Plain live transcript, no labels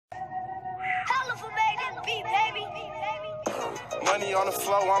Money on the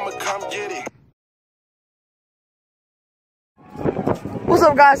floor, I'ma come get it. What's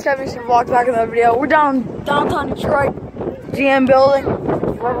up, guys? Kevin from Vlog back in the video. We're downtown Detroit, GM building,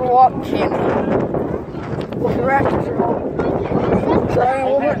 Riverwalk, Canada. With the Raptors are home.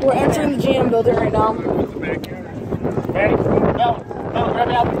 So we're entering the GM building right now. Ready? No, grab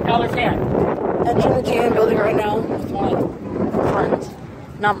it out with Tyler's hand. Entering the GM building right now with my friends.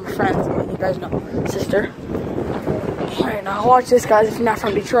 Not my friends, but you guys know. Sister. Alright, now watch this, guys. If you're not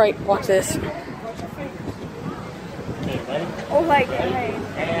from Detroit, watch this. Okay, ready? Oh my God.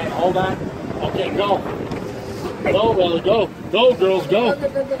 And hold on. Okay, go. Go, Willie, go. Go, girls, go.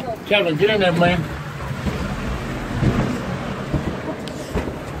 Kevin, get in there, man.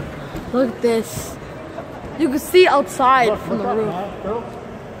 Look at this. You can see outside from the roof.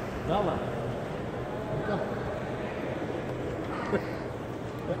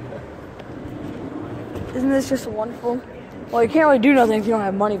 Isn't this just wonderful? Well, you can't really do nothing if you don't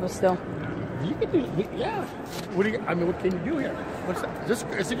have money, but still. You can do, yeah. What do you? I mean, what can you do here? What's that?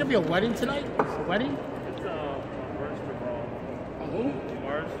 Is it gonna be a wedding tonight? A wedding? It's a Marster Ball. A who?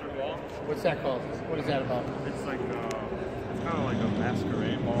 Marster Ball. What's that called? What is that about? It's like it's kind of like a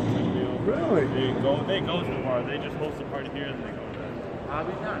masquerade ball type deal. Really? They go to the bar. They just host a party here and they go to that.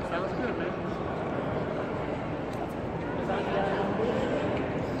 Hobby not. Sounds good, man.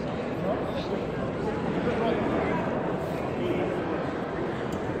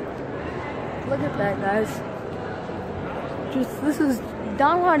 Look at that, guys. This is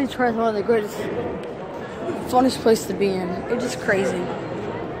downtown Detroit, one of the greatest, funnest place to be in. It's just crazy.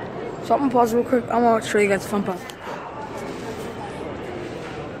 So I'm gonna pause real quick. I'm gonna show you guys the fun part.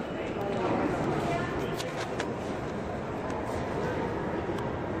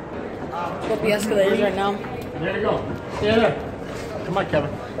 Go up the escalators right now. There you go. Stay there. Come on,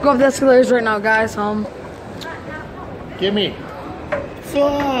 Kevin. Go up the escalators right now, guys. Give me. What's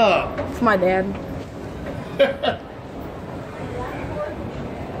up? It's my dad.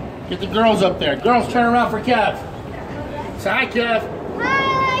 Get the girls up there. Girls, turn around for Kev. Say hi, Kev.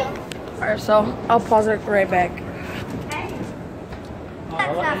 Hi! Alright, so I'll pause it right back.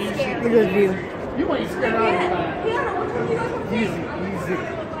 That's not scary. Look at this view. You ain't scared out of that. Easy, easy.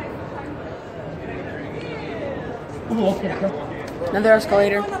 Ooh, okay. Another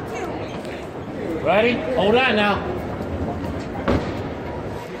escalator. Ready? Hold on now.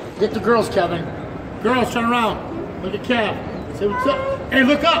 Get the girls, Kevin. Girls, turn around. Look at Kev. Say what's up. Hey,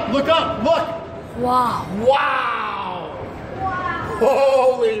 look up, look up, look. Wow. Wow.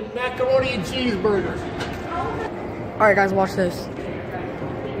 Holy macaroni and cheeseburgers. Alright, guys, watch this.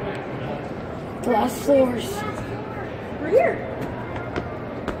 Glass floors. We're here.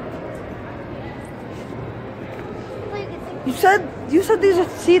 You said these are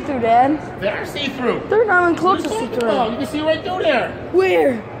see-through, Dad. They are see-through. They're not even close to see-through. Oh, you can see right through there.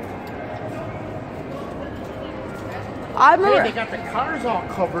 Where? I Hey, remember. they got the cars all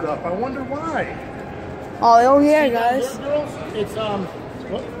covered up. I wonder why. Oh yeah, See that guys. there, girls? It's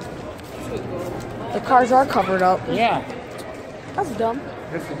what? The cars are covered up. Yeah. That's dumb.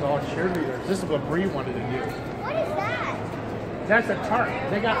 This is all cheerleaders. This is what Bree wanted to do. What is that? That's a tarp.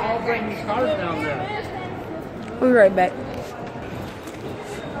 They got all brand new cars down there. We'll be right back.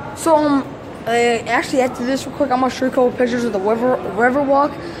 So actually after this real quick, I'm gonna show you a couple pictures of the river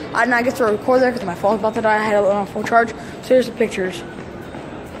walk. I did not get to record there because my phone's about to die. I had it on phone charge. So here's the pictures.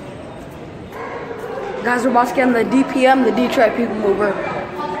 Guys, we're about to get on the DPM, the Detroit People Mover.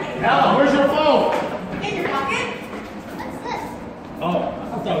 Ella, where's your phone? In your pocket? What's this? Oh, I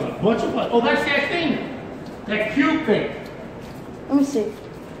thought that was a bunch of fun. Oh, that's that thing. That cube thing. Let me see.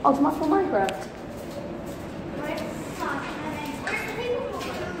 Oh, it's my for Minecraft. Where's the people?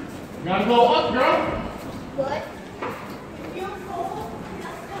 You gotta go up, girl. What?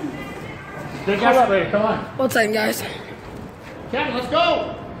 Big escalator, come on. One second, guys. Kevin, let's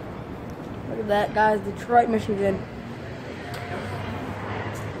go. Look at that, guys. Detroit, Michigan.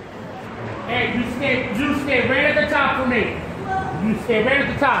 Hey, you stay right at the top for me. You stay right at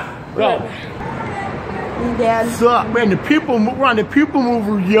the top. Go. Me, Dad. What's up, man? We're on the People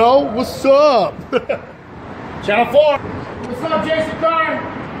Mover, yo. What's up? Channel 4. What's up, Jason Carr?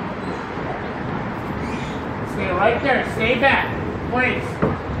 Stay right there. Stay back, please.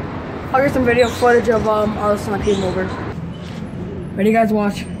 I'll get some video footage of us on People Mover. Ready, guys?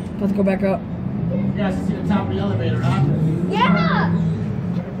 Watch. About to go back up. You guys see the top of the elevator, huh? Yeah!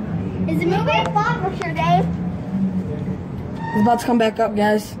 Is it moving? We're here, Dave. It's about to come back up,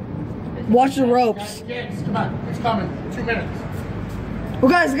 guys. Watch the ropes. Yes, come on. It's coming. 2 minutes.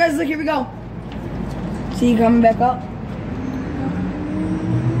 Well, guys, look, here we go. See you coming back up?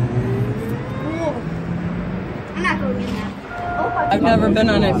 I'm not going in that. Oh, I've never been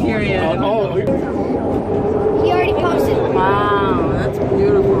on a pier yet. Oh, He already posted. Wow, that's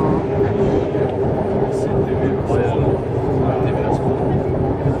beautiful.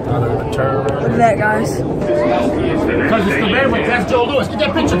 Look at that, guys. because it's the red one. That's Joe Louis. Get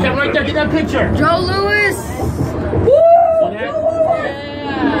that picture, Kevin, right there. Get that picture. Joe Louis. Woo! Yeah.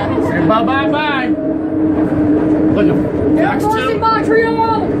 Say bye. Look at him. Fox 2.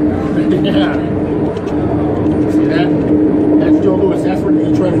 Montreal. Yeah. See that? That's Joe Louis. That's where the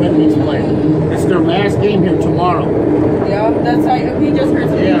Detroit Red Wings play. It's their last game here tomorrow. Yeah, that's how he just heard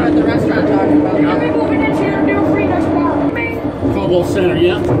something at the restaurant talking about. Yeah. We're moving into your new Freedom Park. Cobalt Center,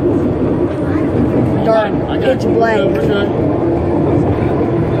 yeah. Dark, I got pitch you. black. We're good.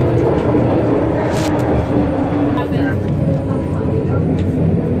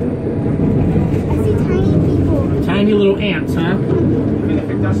 I see tiny people. Tiny little ants, huh? Even if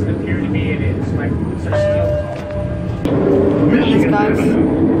it doesn't appear to be, it is. My boots are sealed. These guys.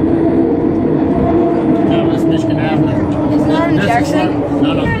 No, that's Michigan Avenue. Isn't that in Jackson?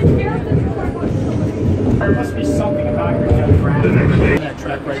 No. There must be something about your young friend. That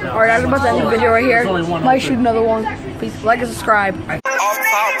track right now. Alright, I'm about to end the video right here. There's only one Might out shoot another one. Please like and subscribe. Off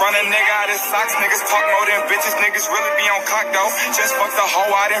top, run a nigga out his socks. Niggas talk more than bitches. Niggas really be on cock though. Just fucked the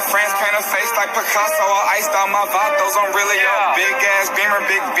hoe out in France. Paint her face like Picasso. I iced out my vatos. I'm really up. Big ass beamer,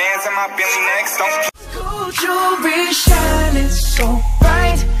 big bands in my Bentley next. Don't Gold jewelry shining so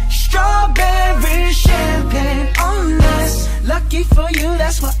bright. Strawberry champagne on us. Lucky for you,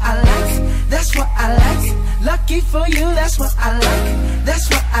 that's what I like. That's what I like. Lucky for you, that's what I like.